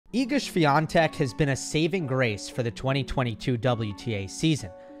Iga Swiatek has been a saving grace for the 2022 WTA season.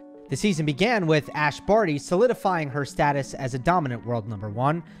 The season began with Ash Barty solidifying her status as a dominant world number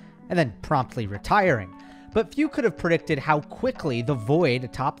one, and then promptly retiring. But few could have predicted how quickly the void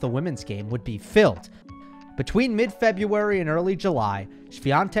atop the women's game would be filled. Between mid-February and early July,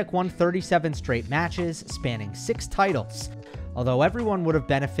 Swiatek won 37 straight matches, spanning 6 titles. Although everyone would have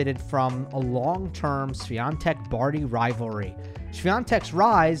benefited from a long-term Swiatek-Barty rivalry, Swiatek's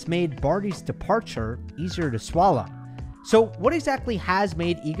rise made Barty's departure easier to swallow. So what exactly has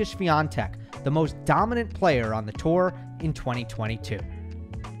made Iga Swiatek the most dominant player on the tour in 2022?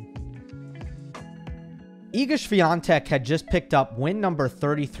 Iga Swiatek had just picked up win number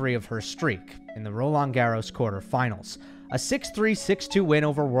 33 of her streak in the Roland Garros quarterfinals, a 6-3, 6-2 win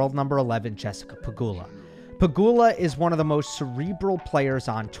over world number 11 Jessica Pegula. Pegula is one of the most cerebral players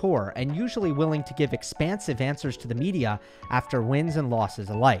on tour and usually willing to give expansive answers to the media after wins and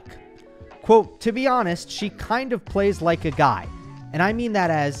losses alike. Quote, "To be honest, she kind of plays like a guy." And I mean that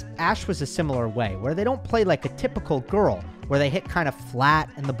as Ash was a similar way, where they don't play like a typical girl, where they hit kind of flat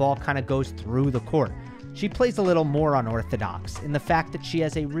and the ball kind of goes through the court. She plays a little more unorthodox in the fact that she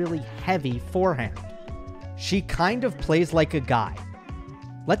has a really heavy forehand. She kind of plays like a guy.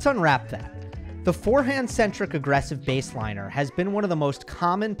 Let's unwrap that. The forehand-centric aggressive baseliner has been one of the most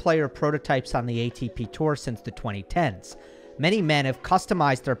common player prototypes on the ATP Tour since the 2010s. Many men have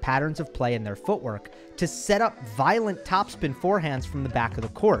customized their patterns of play and their footwork to set up violent topspin forehands from the back of the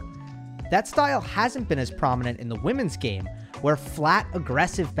court. That style hasn't been as prominent in the women's game, where flat,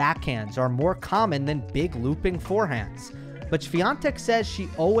 aggressive backhands are more common than big looping forehands. But Swiatek says she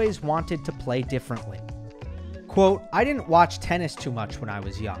always wanted to play differently. Quote, "I didn't watch tennis too much when I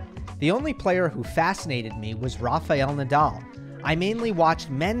was young. The only player who fascinated me was Rafael Nadal. I mainly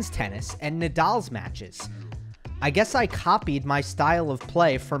watched men's tennis and Nadal's matches. I guess I copied my style of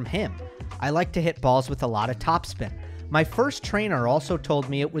play from him. I like to hit balls with a lot of topspin. My first trainer also told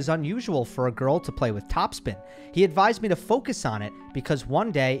me it was unusual for a girl to play with topspin. He advised me to focus on it because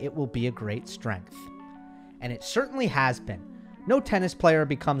one day it will be a great strength." And it certainly has been. No tennis player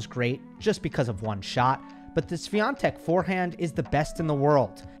becomes great just because of one shot, but the Swiatek forehand is the best in the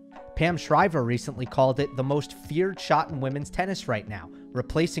world. Pam Shriver recently called it the most feared shot in women's tennis right now,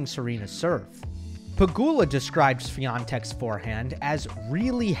 replacing Serena's serve. Pegula described Swiatek's forehand as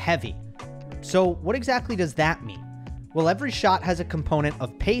really heavy. So what exactly does that mean? Well, every shot has a component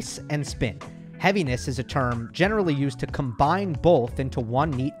of pace and spin. Heaviness is a term generally used to combine both into one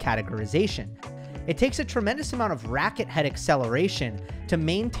neat categorization. It takes a tremendous amount of racket head acceleration to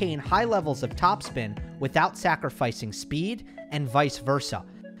maintain high levels of topspin without sacrificing speed, and vice versa.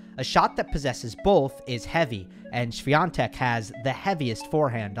 A shot that possesses both is heavy, and Swiatek has the heaviest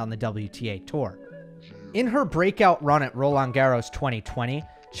forehand on the WTA Tour. In her breakout run at Roland Garros 2020,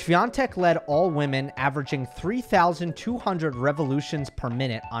 Swiatek led all women, averaging 3,200 revolutions per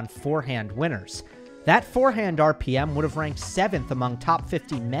minute on forehand winners. That forehand RPM would have ranked 7th among top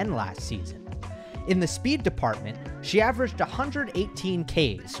 50 men last season. In the speed department, she averaged 118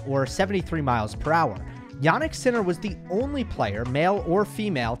 Ks, or 73 miles per hour. Jannik Sinner was the only player, male or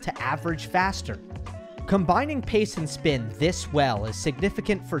female, to average faster. Combining pace and spin this well is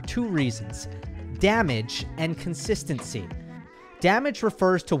significant for 2 reasons: damage and consistency. Damage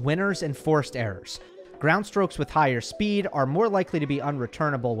refers to winners and forced errors. Ground strokes with higher speed are more likely to be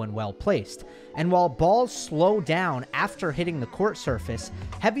unreturnable when well placed, and while balls slow down after hitting the court surface,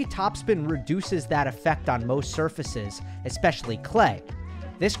 heavy topspin reduces that effect on most surfaces, especially clay.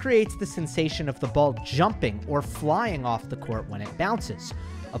 This creates the sensation of the ball jumping or flying off the court when it bounces.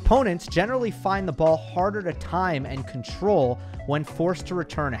 Opponents generally find the ball harder to time and control when forced to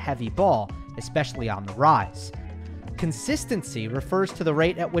return a heavy ball, especially on the rise. Consistency refers to the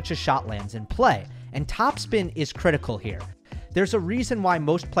rate at which a shot lands in play, and topspin is critical here. There's a reason why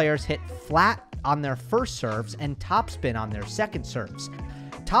most players hit flat on their first serves and topspin on their second serves.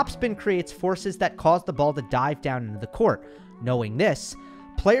 Topspin creates forces that cause the ball to dive down into the court. Knowing this,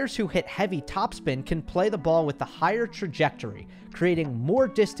 players who hit heavy topspin can play the ball with the higher trajectory, creating more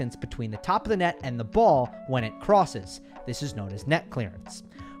distance between the top of the net and the ball when it crosses. This is known as net clearance.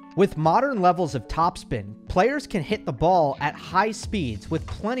 With modern levels of topspin, players can hit the ball at high speeds with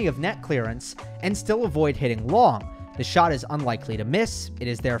plenty of net clearance and still avoid hitting long. The shot is unlikely to miss, it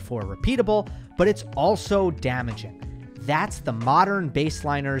is therefore repeatable, but it's also damaging. That's the modern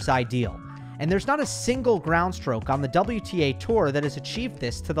baseliner's ideal. And there's not a single ground stroke on the WTA Tour that has achieved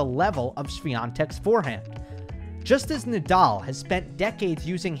this to the level of Swiatek's forehand. Just as Nadal has spent decades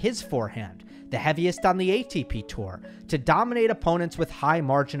using his forehand, the heaviest on the ATP Tour, to dominate opponents with high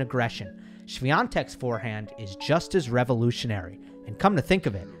margin aggression, Swiatek's forehand is just as revolutionary. And come to think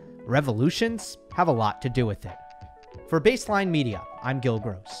of it, Revolutions have a lot to do with it. For Baseline Media, I'm Gil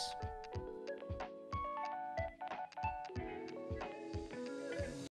Gross.